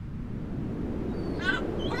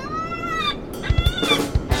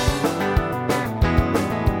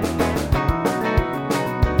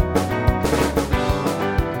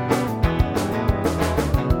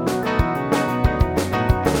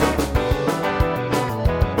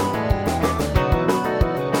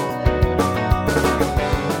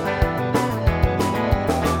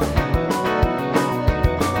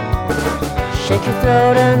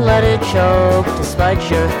throat and let it choke. Despite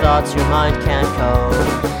your thoughts, your mind can't cope.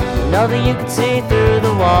 You know that you can see through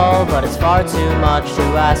the wall, but it's far too much to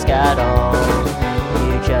ask at all.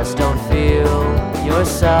 You just don't feel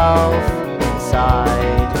yourself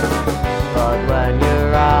inside. But when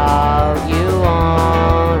you're out, you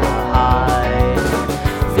wanna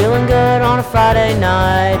hide. Feeling good on a Friday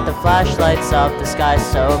night, the flash lights up, the sky's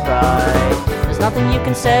so bright. There's nothing you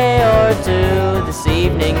can say or do, this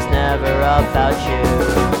evening's never about you.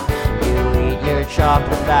 You eat your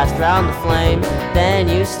chocolate fast round the flame, then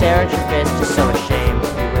you stare at your fist, just so ashamed.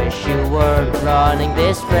 You wish you weren't running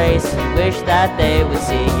this race, you wish that they would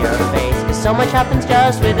see your face. Cause so much happens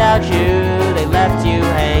just without you, they left you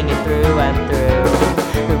hanging through and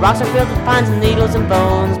through. The rocks are filled with pines and needles and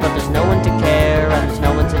bones, but there's no one to care and there's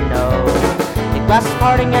no one to know. The glasses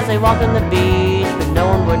parting as they walk on the beach, but no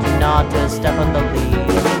one would you not to step on the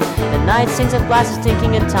leech. The night sings of glasses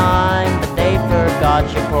tinking in time, but they forgot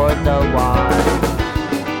you poured the wine.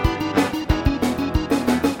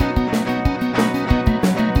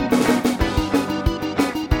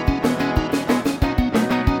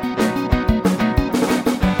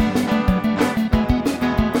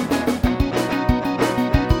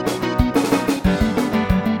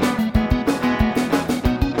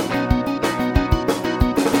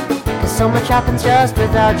 So much happens just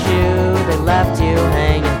without you, they left you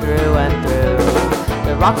hanging through and through.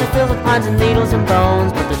 The rocks are filled with pines and needles and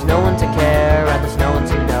bones, but there's no one to care and there's no one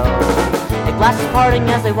to know. The glasses parting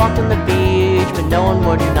as they walked on the beach, but no one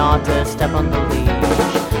warned you not to step on the leech.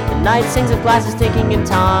 The night sings of glasses tinking in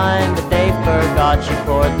time, but they forgot you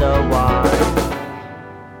poured the wine.